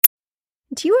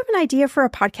Do you have an idea for a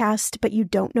podcast, but you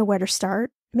don't know where to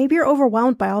start? Maybe you're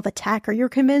overwhelmed by all the tech, or you're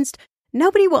convinced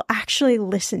nobody will actually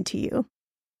listen to you.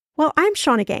 Well, I'm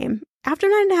Shauna Game. After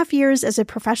 9.5 years as a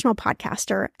professional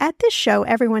podcaster, at this show,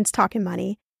 everyone's talking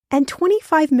money, and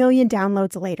 25 million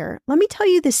downloads later, let me tell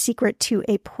you the secret to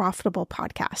a profitable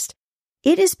podcast.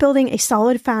 It is building a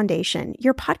solid foundation,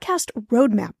 your podcast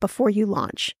roadmap before you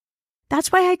launch. That's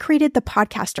why I created the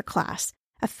Podcaster Class,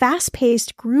 a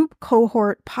fast-paced group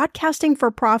cohort podcasting for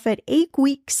profit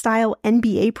 8-week style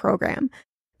MBA program.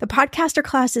 The Podcaster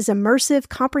Class is immersive,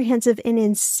 comprehensive, and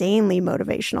insanely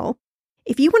motivational.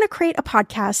 If you want to create a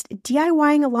podcast,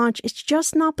 DIYing a launch is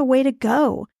just not the way to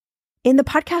go. In the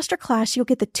Podcaster Class, you'll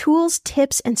get the tools,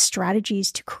 tips, and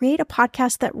strategies to create a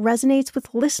podcast that resonates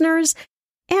with listeners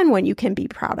and one you can be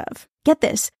proud of. Get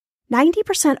this,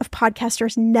 90% of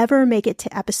podcasters never make it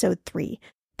to episode 3.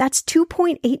 That's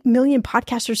 2.8 million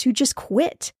podcasters who just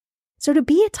quit. So to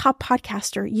be a top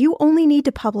podcaster, you only need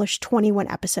to publish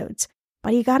 21 episodes,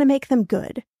 but you got to make them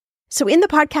good. So in the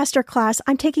Podcaster Class,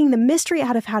 I'm taking the mystery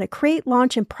out of how to create,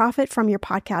 launch, and profit from your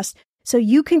podcast so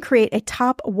you can create a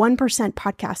top 1%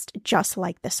 podcast just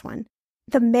like this one.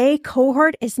 The May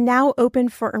cohort is now open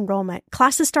for enrollment.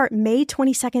 Classes start May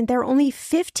 22nd. There are only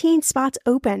 15 spots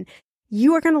open.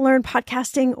 You are going to learn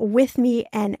podcasting with me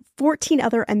and 14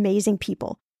 other amazing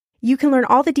people. You can learn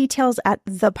all the details at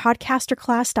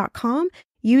thepodcasterclass.com.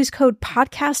 Use code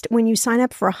PODCAST when you sign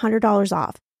up for $100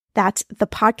 off. That's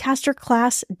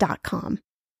thepodcasterclass.com.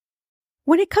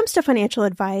 When it comes to financial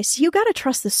advice, you got to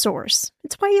trust the source.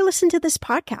 It's why you listen to this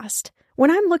podcast.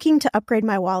 When I'm looking to upgrade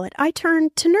my wallet, I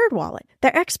turn to NerdWallet.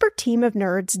 Their expert team of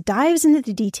nerds dives into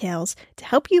the details to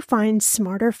help you find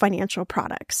smarter financial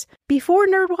products. Before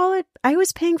NerdWallet, I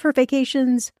was paying for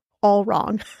vacations all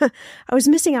wrong. I was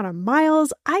missing out on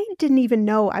miles I didn't even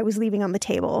know I was leaving on the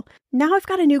table. Now I've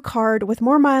got a new card with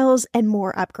more miles and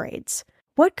more upgrades.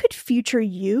 What could future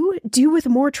you do with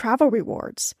more travel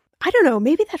rewards? I don't know,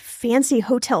 maybe that fancy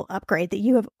hotel upgrade that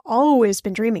you have always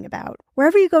been dreaming about.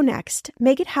 Wherever you go next,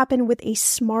 make it happen with a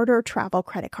smarter travel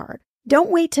credit card. Don't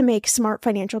wait to make smart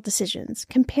financial decisions.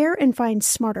 Compare and find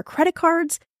smarter credit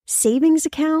cards, savings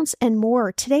accounts, and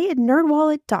more today at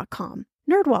nerdwallet.com.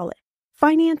 NerdWallet.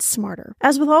 Finance smarter.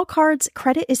 As with all cards,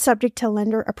 credit is subject to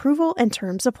lender approval and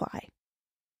terms apply.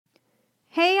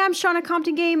 Hey, I'm Shauna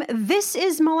Compton Game. This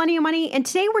is Millennial Money, and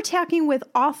today we're talking with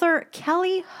author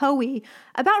Kelly Hoey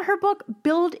about her book,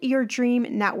 Build Your Dream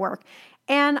Network.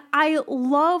 And I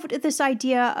loved this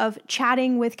idea of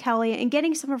chatting with Kelly and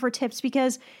getting some of her tips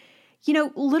because, you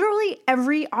know, literally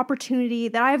every opportunity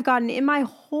that I've gotten in my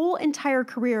whole entire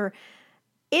career,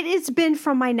 it has been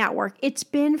from my network. It's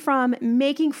been from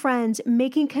making friends,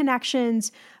 making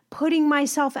connections, putting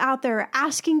myself out there,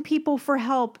 asking people for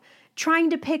help, trying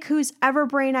to pick whose ever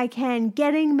brain I can,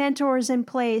 getting mentors in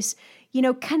place, you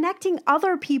know, connecting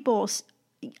other people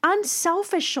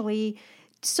unselfishly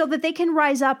so that they can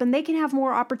rise up and they can have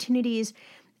more opportunities.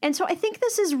 And so I think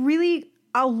this is really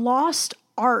a lost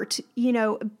art, you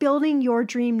know, building your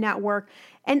dream network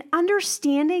and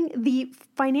understanding the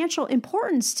financial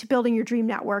importance to building your dream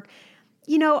network.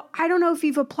 You know, I don't know if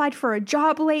you've applied for a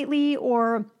job lately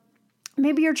or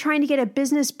maybe you're trying to get a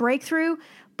business breakthrough,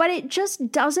 but it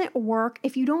just doesn't work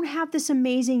if you don't have this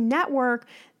amazing network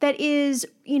that is,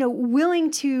 you know, willing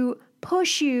to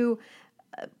push you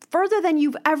further than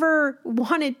you've ever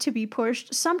wanted to be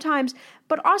pushed sometimes,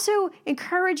 but also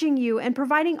encouraging you and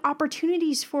providing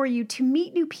opportunities for you to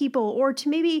meet new people or to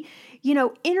maybe, you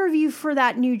know, interview for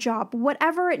that new job,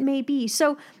 whatever it may be.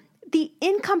 So the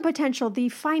income potential, the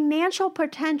financial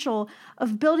potential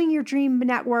of building your dream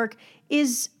network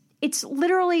it's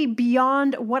literally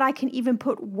beyond what I can even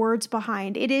put words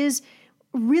behind. It is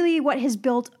really what has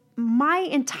built my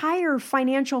entire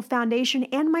financial foundation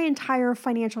and my entire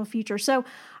financial future. So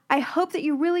I hope that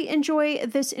you really enjoy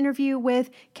this interview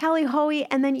with Kelly Hoey,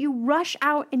 and then you rush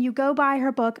out and you go buy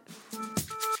her book.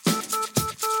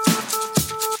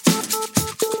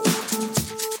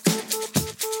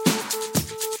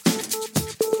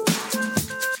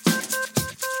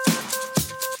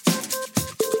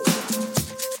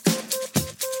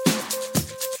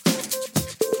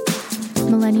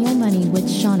 Millennial Money with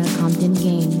Shauna Compton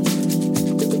Game.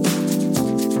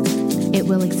 It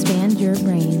will expand your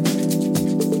brain.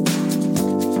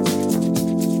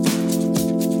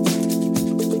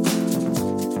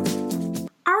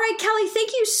 All right, Kelly,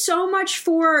 thank you so much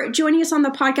for joining us on the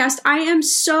podcast. I am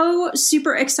so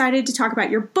super excited to talk about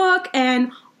your book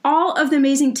and all of the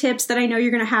amazing tips that I know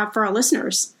you're going to have for our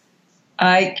listeners.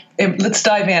 Let's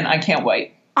dive in. I can't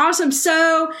wait. Awesome.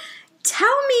 So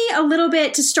tell me a little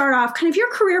bit to start off, kind of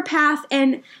your career path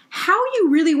and how you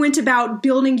really went about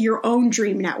building your own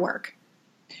dream network.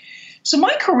 So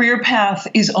my career path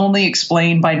is only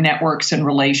explained by networks and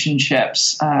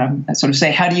relationships. I sort of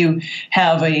say, how do you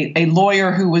have a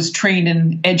lawyer who was trained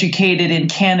and educated in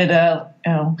Canada,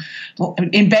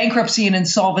 in bankruptcy and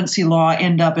insolvency law,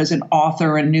 end up as an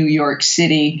author in New York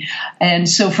City? And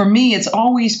so for me, it's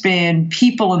always been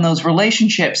people in those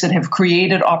relationships that have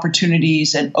created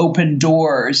opportunities and opened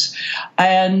doors.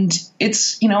 And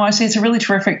it's, I say it's a really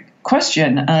terrific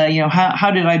question.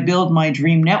 How did I build my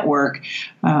dream network?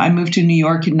 I moved to New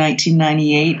York in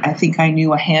 1998. I think I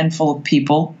knew a handful of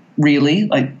people, really,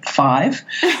 like 5.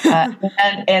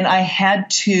 And I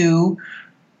had to,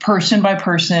 person by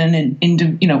person and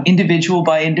individual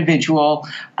by individual,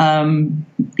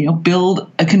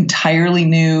 build a entirely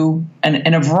new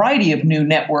and a variety of new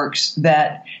networks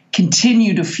that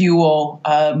continue to fuel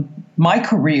my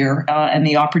career and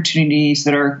the opportunities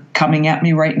that are coming at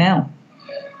me right now.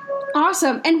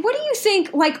 Awesome. And what do you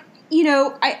think,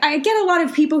 I get a lot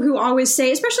of people who always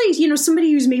say, especially,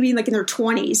 somebody who's maybe like in their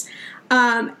 20s,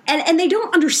 and they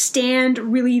don't understand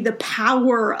really the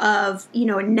power of,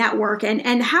 a network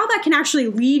and how that can actually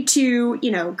lead to,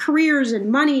 careers and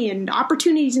money and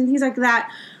opportunities and things like that.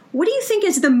 What do you think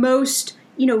is the most,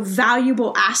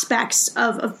 valuable aspects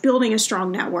of building a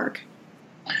strong network?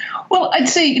 Well, I'd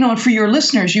say, for your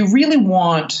listeners, you really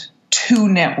want 2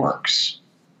 networks.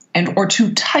 Or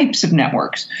 2 types of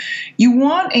networks. You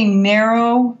want a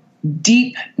narrow,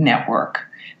 deep network.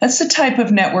 That's the type of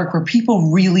network where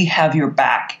people really have your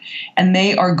back, and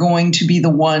they are going to be the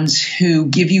ones who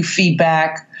give you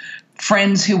feedback,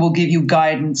 friends who will give you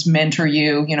guidance, mentor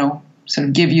you, sort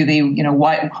of give you the,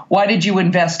 why did you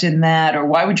invest in that? Or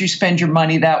why would you spend your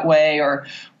money that way? Or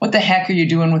what the heck are you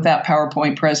doing with that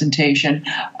PowerPoint presentation?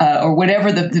 Or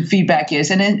whatever the feedback is.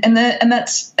 And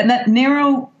that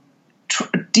narrow,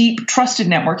 deep, trusted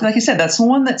network, like I said, that's the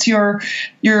one that's your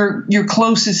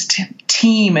closest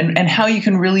team and how you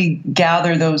can really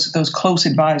gather those close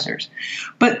advisors.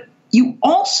 But you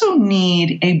also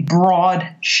need a broad,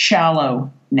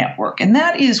 shallow network, and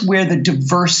that is where the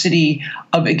diversity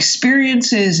of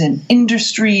experiences and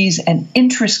industries and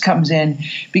interests comes in,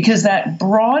 because that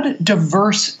broad,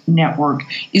 diverse network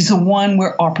is the one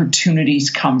where opportunities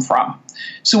come from.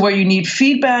 So where you need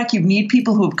feedback, you need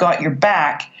people who have got your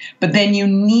back, but then you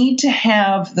need to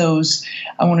have those,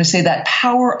 I want to say, that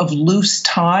power of loose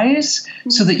ties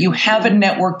so that you have a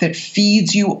network that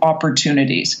feeds you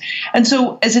opportunities. And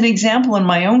so as an example in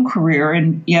my own career,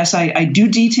 and yes, I do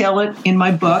detail it in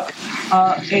my book,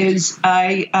 is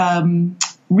I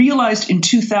realized in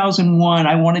 2001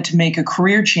 I wanted to make a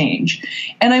career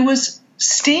change. And I was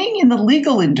staying in the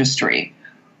legal industry,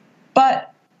 but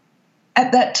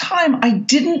at that time, I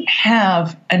didn't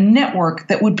have a network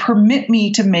that would permit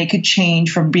me to make a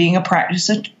change from being a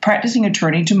practicing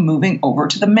attorney to moving over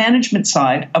to the management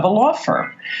side of a law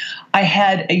firm. I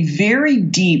had a very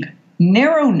deep,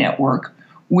 narrow network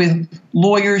with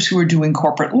lawyers who were doing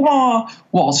corporate law,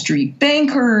 Wall Street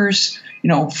bankers,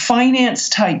 finance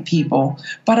type people,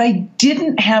 but I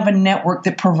didn't have a network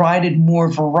that provided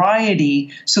more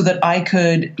variety so that I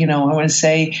could, I want to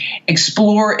say,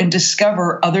 explore and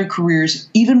discover other careers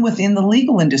even within the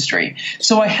legal industry.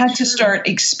 So I had to start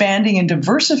expanding and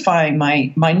diversifying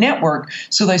my network.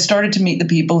 So that I started to meet the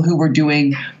people who were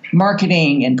doing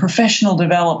marketing and professional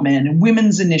development and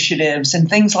women's initiatives and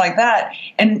things like that.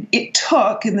 And it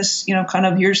took, and this,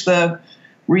 here's the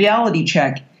reality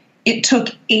check, it took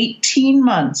 18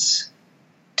 months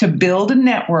to build a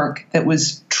network that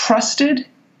was trusted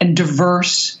and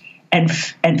diverse and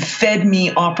fed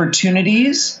me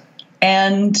opportunities.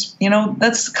 And,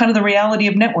 that's kind of the reality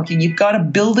of networking. You've got to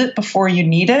build it before you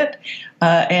need it.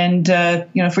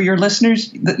 For your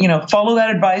listeners, follow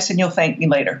that advice and you'll thank me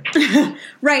later.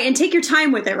 Right. And take your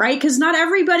time with it, right? Because not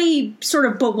everybody sort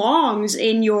of belongs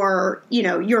in your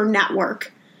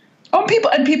network. Oh,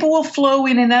 people will flow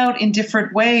in and out in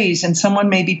different ways, and someone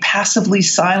may be passively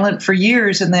silent for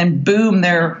years, and then boom,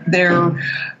 they're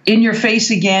in your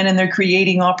face again, and they're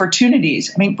creating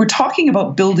opportunities. I mean, we're talking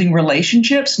about building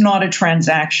relationships, not a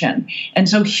transaction. And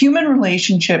so human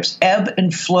relationships ebb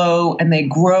and flow, and they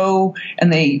grow,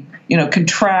 and they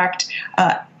contract.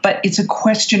 But it's a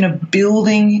question of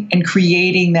building and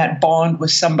creating that bond with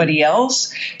somebody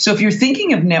else. So if you're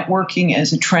thinking of networking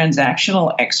as a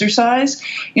transactional exercise,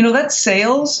 that's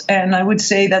sales. And I would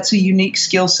say that's a unique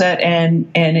skill set and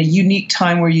a unique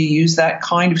time where you use that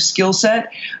kind of skill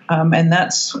set. And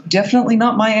that's definitely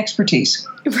not my expertise.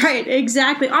 Right,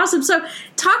 exactly. Awesome. So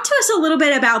talk to us a little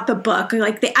bit about the book,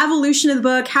 like the evolution of the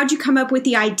book. How'd you come up with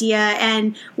the idea?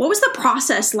 And what was the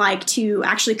process like to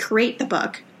actually create the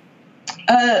book?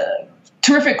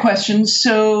 Terrific questions.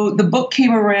 So the book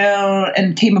came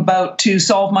about to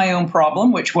solve my own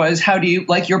problem, which was how do you,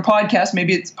 like your podcast,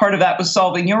 maybe it's part of that was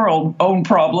solving your own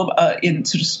problem in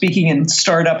sort of speaking in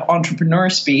startup entrepreneur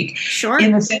speak. Sure.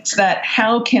 In the sense that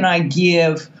how can I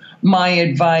give my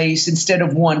advice instead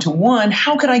of one-to-one,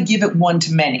 how could I give it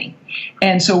one-to-many?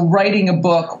 And so writing a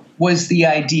book was the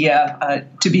idea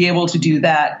to be able to do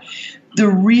that. The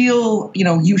real,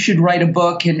 you should write a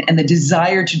book and the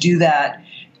desire to do that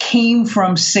came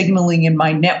from signaling in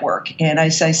my network. And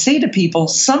as I say to people,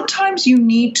 sometimes you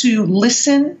need to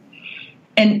listen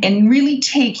and really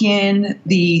take in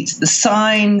the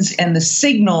signs and the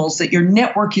signals that your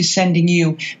network is sending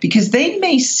you, because they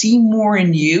may see more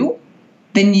in you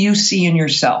than you see in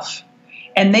yourself.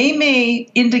 And they may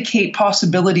indicate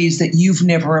possibilities that you've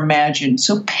never imagined.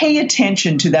 So pay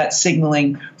attention to that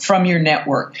signaling from your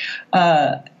network.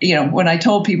 When I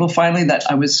told people finally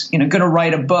that I was, going to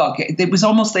write a book, it was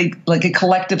almost like a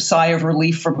collective sigh of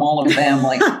relief from all of them.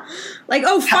 Like,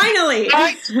 oh, finally.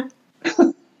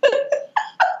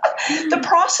 The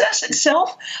process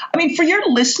itself, for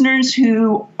your listeners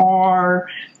who are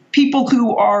people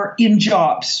who are in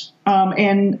jobs,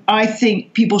 and I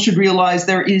think people should realize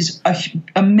there is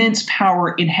immense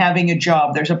power in having a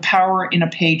job. There's a power in a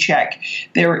paycheck.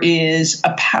 There is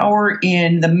a power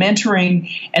in the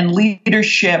mentoring and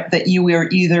leadership that you are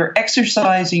either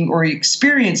exercising or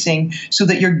experiencing so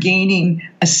that you're gaining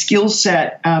a skill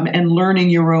set and learning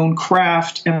your own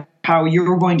craft and how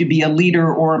you're going to be a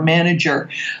leader or a manager.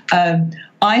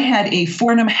 I had a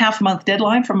 4.5-month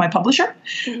deadline from my publisher.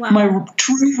 Wow. My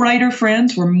true writer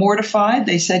friends were mortified.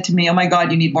 They said to me, "Oh my God,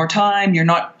 you need more time. You're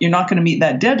not going to meet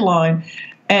that deadline."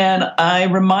 And I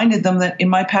reminded them that in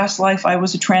my past life, I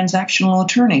was a transactional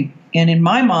attorney. And in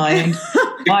my mind,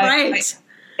 my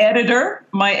editor,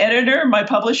 my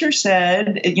publisher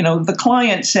said, the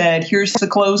client said, "Here's the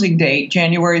closing date,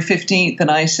 January 15th."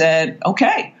 And I said,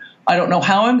 "Okay, I don't know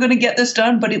how I'm going to get this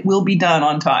done, but it will be done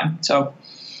on time." So.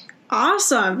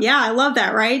 Awesome. Yeah, I love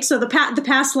that, right? So the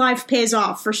past life pays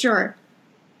off for sure.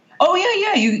 Oh,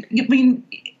 yeah.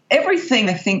 Everything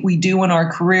I think we do in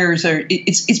our careers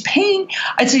it's paying,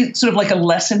 I'd say sort of like a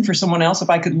lesson for someone else. If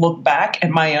I could look back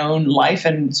at my own life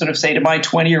and sort of say to my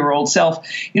 20-year-old self,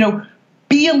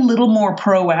 be a little more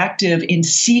proactive in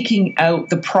seeking out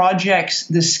the projects,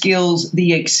 the skills,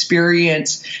 the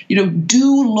experience.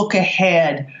 Do look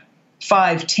ahead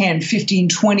 5, 10, 15,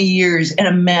 20 years and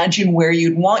imagine where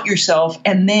you'd want yourself,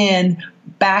 and then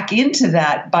back into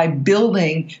that by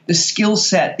building the skill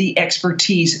set, the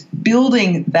expertise,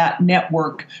 building that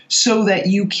network so that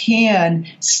you can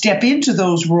step into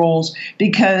those roles,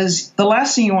 because the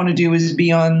last thing you want to do is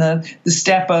be on the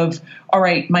step of, all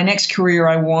right, my next career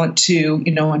I want to,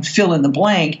 and fill in the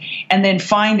blank, and then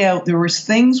find out there was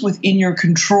things within your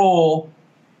control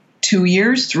 2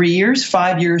 years, 3 years,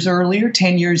 5 years earlier,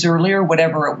 10 years earlier,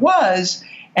 whatever it was,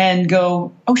 and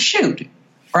go, oh, shoot,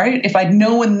 right? If I'd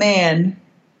known then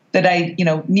that I,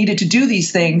 needed to do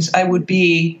these things, I would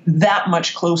be that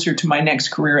much closer to my next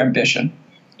career ambition.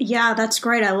 Yeah, that's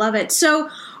great. I love it. So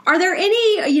are there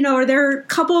any, are there a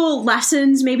couple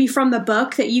lessons maybe from the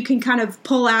book that you can kind of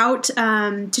pull out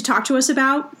to talk to us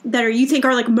about that you think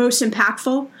are like most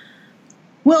impactful?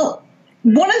 Well,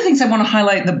 one of the things I want to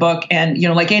highlight in the book, and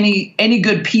like any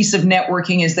good piece of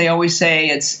networking, is they always say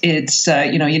it's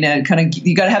kind of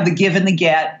you got to have the give and the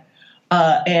get,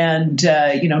 and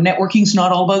networking's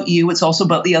not all about you; it's also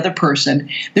about the other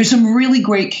person. There's some really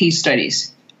great case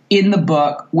studies in the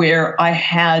book where I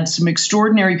had some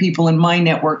extraordinary people in my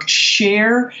network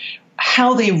share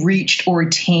how they reached or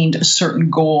attained a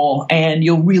certain goal, and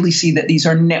you'll really see that these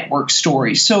are network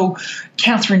stories. So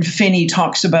Catherine Finney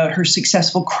talks about her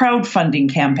successful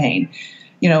crowdfunding campaign.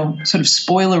 Sort of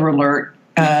spoiler alert,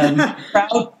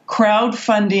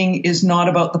 crowdfunding is not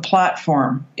about the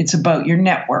platform. It's about your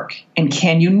network, and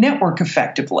can you network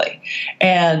effectively?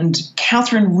 And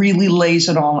Catherine really lays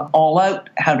it all out,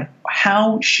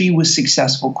 how she was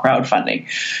successful crowdfunding.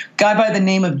 A guy by the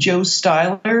name of Joe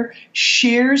Styler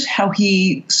shares how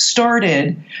he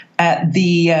started at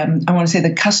the,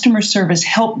 the customer service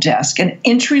help desk, an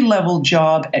entry-level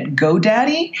job at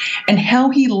GoDaddy, and how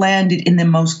he landed in the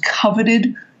most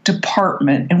coveted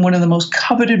department and one of the most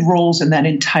coveted roles in that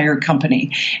entire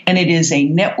company. And it is a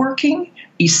networking,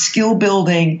 a skill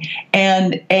building,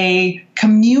 and a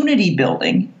community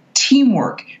building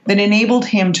teamwork that enabled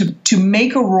him to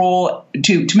make a role,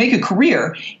 to make a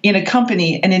career in a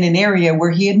company and in an area where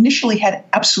he initially had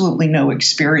absolutely no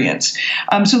experience.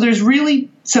 So there's really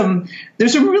some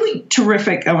really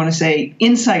terrific, I want to say,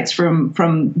 insights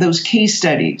from those case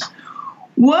studies.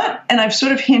 And I've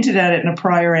sort of hinted at it in a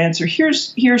prior answer.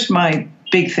 Here's my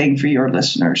big thing for your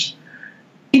listeners.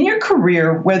 In your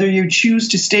career, whether you choose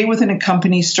to stay within a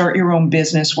company, start your own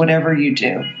business, whatever you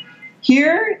do,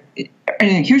 here's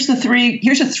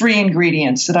the three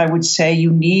ingredients that I would say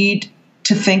you need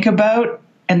to think about.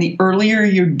 And the earlier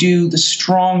you do, the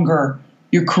stronger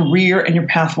your career and your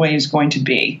pathway is going to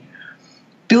be.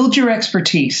 Build your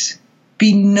expertise.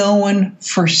 Be known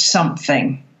for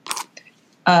something.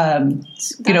 And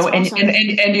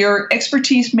your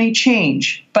expertise may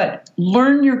change, but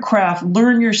learn your craft,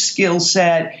 learn your skill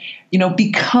set,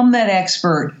 become that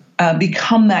expert,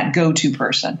 become that go-to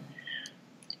person.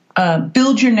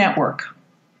 Build your network.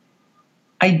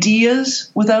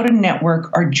 Ideas without a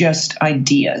network are just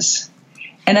ideas.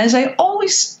 And as I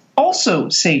always also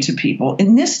say to people,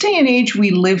 in this day and age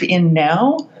we live in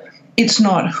now, it's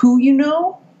not who you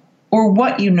know or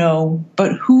what you know,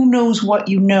 but who knows what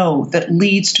you know that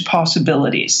leads to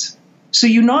possibilities. So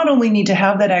you not only need to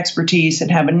have that expertise and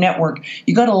have a network,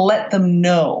 you got to let them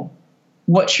know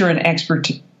what you're an expert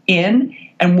in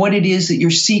and what it is that you're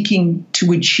seeking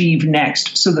to achieve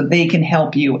next so that they can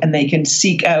help you and they can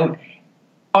seek out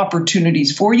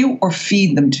opportunities for you or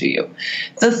feed them to you.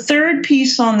 The third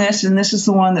piece on this, and this is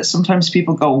the one that sometimes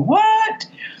people go, what?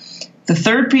 The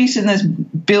third piece in this,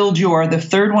 the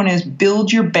third one is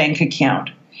build your bank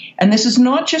account. And this is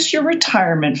not just your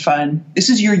retirement fund. This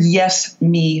is your Yes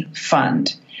Me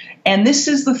fund. And this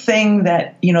is the thing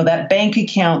that, that bank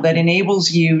account that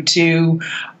enables you to,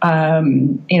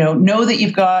 know that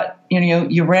you've got,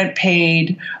 your rent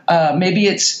paid. Maybe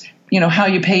it's, how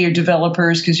you pay your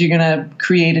developers because you're going to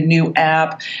create a new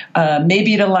app.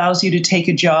 Maybe it allows you to take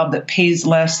a job that pays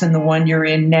less than the one you're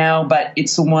in now, but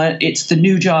it's the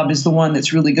new job is the one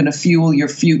that's really going to fuel your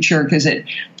future because it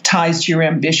ties to your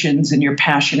ambitions and your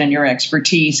passion and your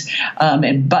expertise.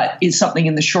 But it's something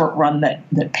in the short run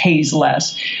that pays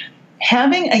less.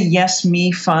 Having a Yes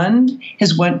Me fund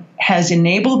is what has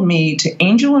enabled me to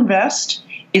angel invest.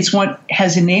 It's what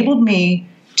has enabled me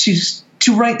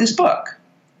to write this book.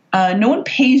 No one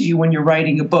pays you when you're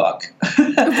writing a book.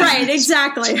 Right,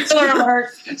 exactly.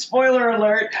 Spoiler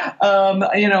alert.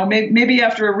 Maybe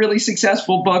after a really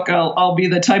successful book, I'll be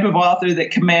the type of author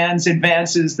that commands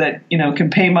advances that,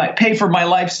 can pay for my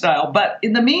lifestyle. But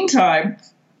in the meantime,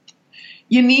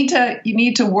 you need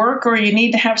to work or you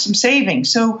need to have some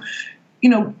savings. So,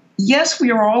 yes,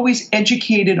 we are always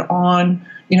educated on,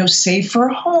 save for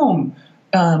a home,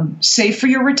 save for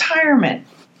your retirement.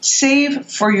 Save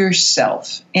for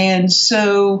yourself. And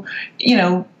so,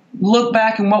 look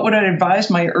back and what would I advise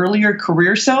my earlier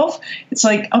career self? It's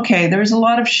like, okay, there's a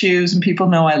lot of shoes and people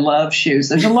know I love shoes.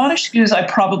 There's a lot of shoes I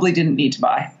probably didn't need to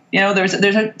buy.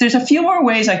 There's a few more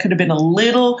ways I could have been a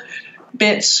little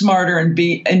bit smarter and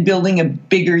building a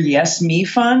bigger Yes Me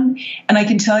fund. And I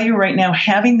can tell you right now,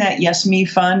 having that Yes Me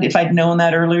fund, if I'd known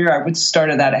that earlier, I would have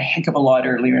started that a heck of a lot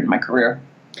earlier in my career.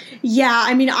 Yeah,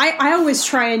 I mean, I always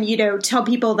try and, tell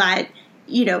people that,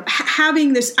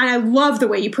 having this, and I love the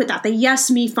way you put that, the Yes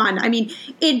Me fund. I mean,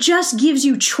 it just gives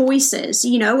you choices,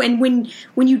 and when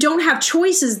you don't have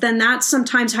choices, then that's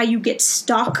sometimes how you get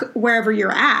stuck wherever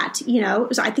you're at,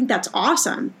 So I think that's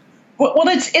awesome. Well,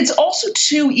 it's also,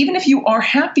 too, even if you are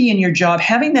happy in your job,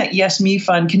 having that Yes Me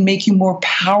fund can make you more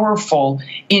powerful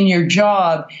in your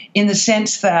job in the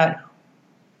sense that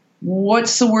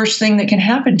what's the worst thing that can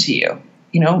happen to you?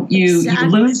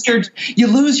 Exactly. you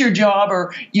lose your job,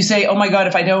 or you say, oh my God,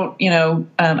 if I don't,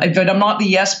 if I'm not the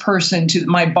yes person to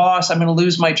my boss, I'm going to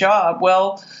lose my job.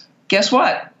 Well, guess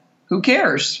what? Who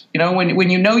cares? When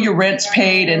your rent's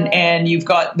paid and you've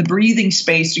got the breathing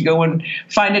space to go and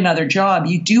find another job,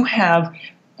 you do have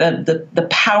the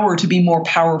power to be more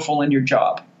powerful in your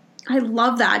job. I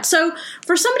love that. So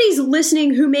for somebody who's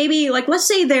listening who maybe, like, let's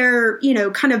say they're,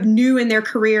 kind of new in their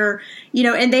career,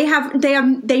 and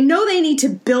they know they need to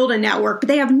build a network, but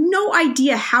they have no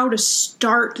idea how to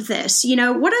start this.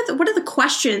 What are the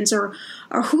questions or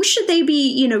who should they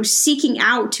be, seeking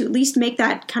out to at least make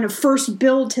that kind of first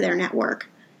build to their network?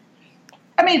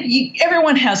 I mean,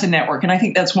 everyone has a network, and I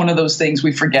think that's one of those things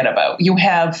we forget about. You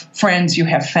have friends, you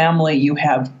have family, you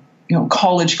have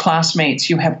college classmates,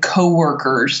 you have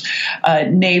coworkers,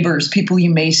 neighbors, people you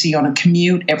may see on a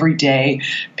commute every day,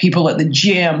 people at the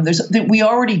gym. We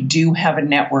already do have a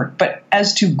network. But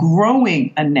as to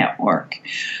growing a network,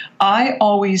 I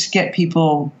always get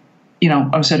people,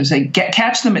 I was going to say,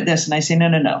 catch them at this. And I say,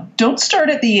 no. Don't start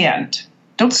at the end.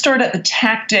 Don't start at the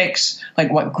tactics,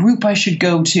 like what group I should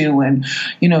go to and,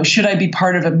 should I be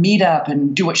part of a meetup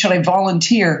and should I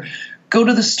volunteer? Go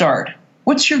to the start.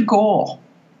 What's your goal?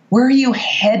 Where are you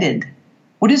headed?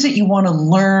 What is it you want to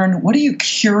learn? What are you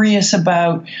curious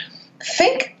about?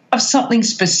 Think of something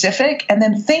specific and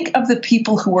then think of the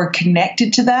people who are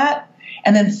connected to that,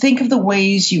 and then think of the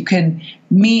ways you can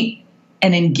meet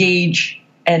and engage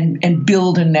and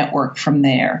build a network from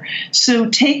there. So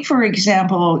take, for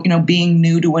example, being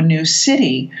new to a new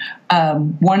city.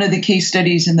 One of the case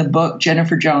studies in the book,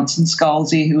 Jennifer Johnson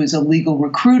Scalzi, who is a legal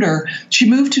recruiter, she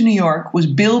moved to New York, was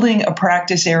building a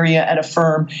practice area at a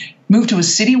firm, moved to a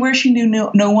city where she knew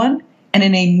no one, and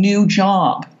in a new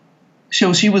job.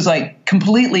 So she was like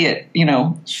completely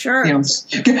Sure.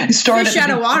 Started fish out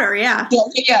of water, yeah.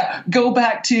 Yeah. Go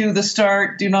back to the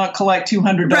start. Do not collect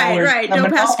 $200. Right. No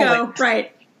pass go.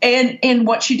 Right. And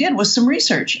what she did was some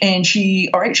research, and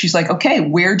she's like, okay,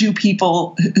 where do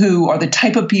people who are the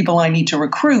type of people I need to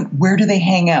recruit, where do they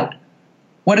hang out?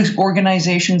 What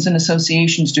organizations and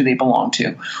associations do they belong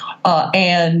to?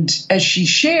 And as she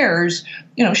shares,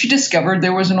 she discovered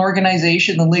there was an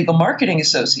organization, the Legal Marketing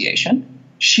Association.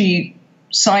 She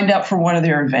signed up for one of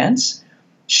their events.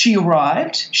 She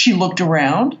arrived. She looked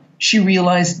around. She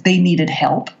realized they needed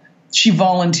help. She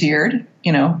volunteered.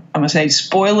 I'm going to say,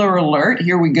 spoiler alert,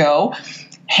 here we go.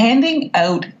 Handing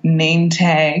out name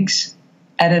tags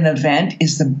at an event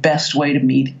is the best way to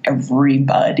meet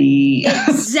everybody.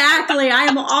 Exactly.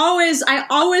 I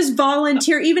always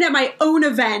volunteer, even at my own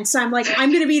events. I'm like,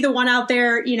 I'm going to be the one out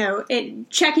there,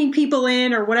 checking people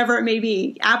in or whatever it may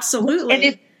be.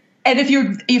 Absolutely. And if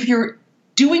you're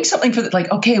doing something for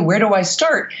okay, where do I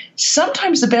start?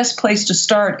 Sometimes the best place to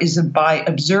start is by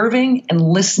observing and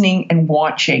listening and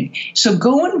watching. So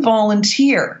go and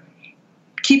volunteer.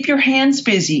 Keep your hands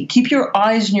busy. Keep your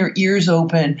eyes and your ears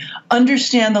open.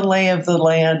 Understand the lay of the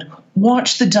land.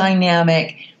 Watch the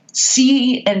dynamic.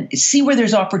 See where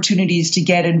there's opportunities to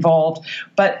get involved.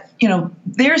 But,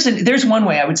 there's one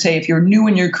way I would say, if you're new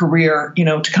in your career,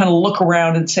 to kind of look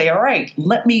around and say, all right,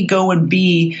 let me go and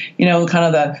be,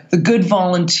 kind of the good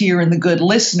volunteer and the good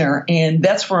listener. And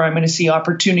that's where I'm going to see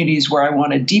opportunities where I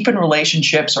want to deepen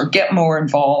relationships or get more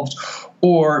involved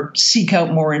or seek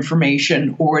out more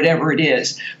information or whatever it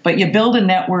is. But you build a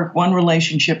network one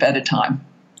relationship at a time.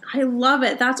 I love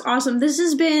it. That's awesome. This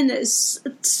has been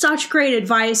such great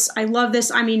advice. I love this.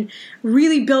 I mean,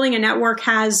 really building a network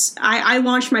I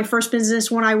launched my first business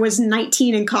when I was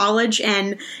 19 in college,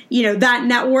 and, that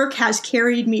network has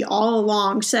carried me all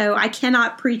along. So I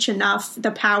cannot preach enough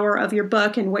the power of your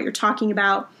book and what you're talking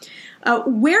about.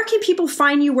 Where can people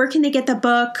find you? Where can they get the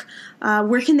book?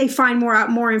 Where can they find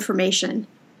more information?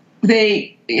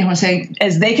 They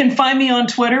can find me on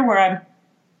Twitter, where I'm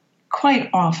quite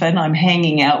often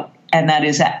hanging out, and that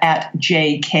is at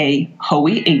JK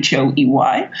Hoey, Hoey.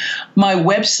 My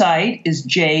website is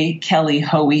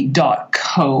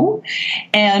jkellyhoey.co,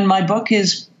 and my book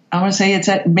is, it's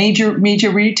at major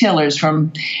retailers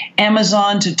from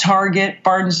Amazon to Target,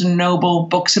 Barnes & Noble,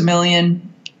 Books A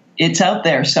Million. It's out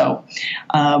there. So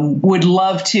would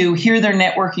love to hear their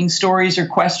networking stories or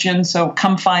questions. So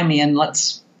come find me and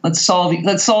let's solve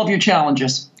your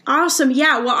challenges. Awesome.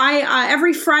 Yeah. Well, I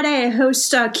every Friday I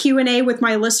host a Q&A with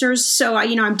my listeners. So,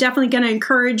 I'm definitely going to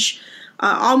encourage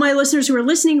all my listeners who are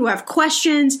listening, who have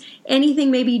questions, anything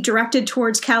maybe directed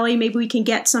towards Kelly. Maybe we can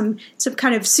get some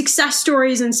kind of success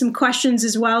stories and some questions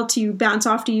as well to bounce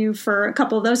off to you for a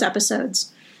couple of those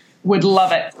episodes. Would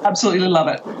love it. Absolutely love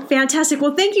it. Fantastic.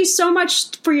 Well, thank you so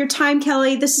much for your time,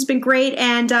 Kelly. This has been great.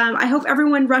 And I hope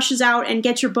everyone rushes out and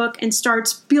gets your book and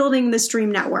starts building this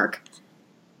dream network.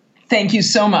 Thank you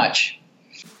so much.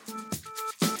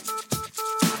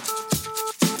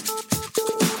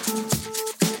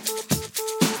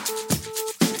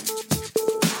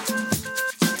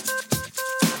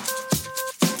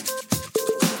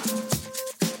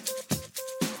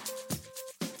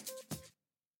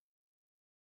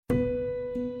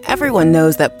 Everyone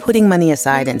knows that putting money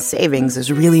aside in savings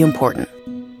is really important.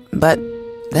 But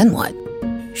then what?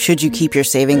 Should you keep your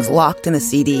savings locked in a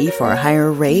CD for a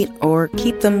higher rate or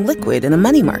keep them liquid in a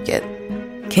money market?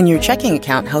 Can your checking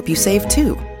account help you save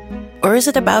too? Or is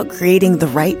it about creating the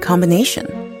right combination?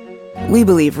 We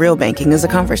believe real banking is a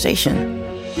conversation.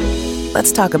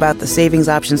 Let's talk about the savings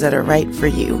options that are right for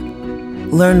you.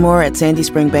 Learn more at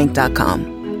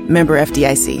sandyspringbank.com. Member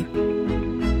FDIC.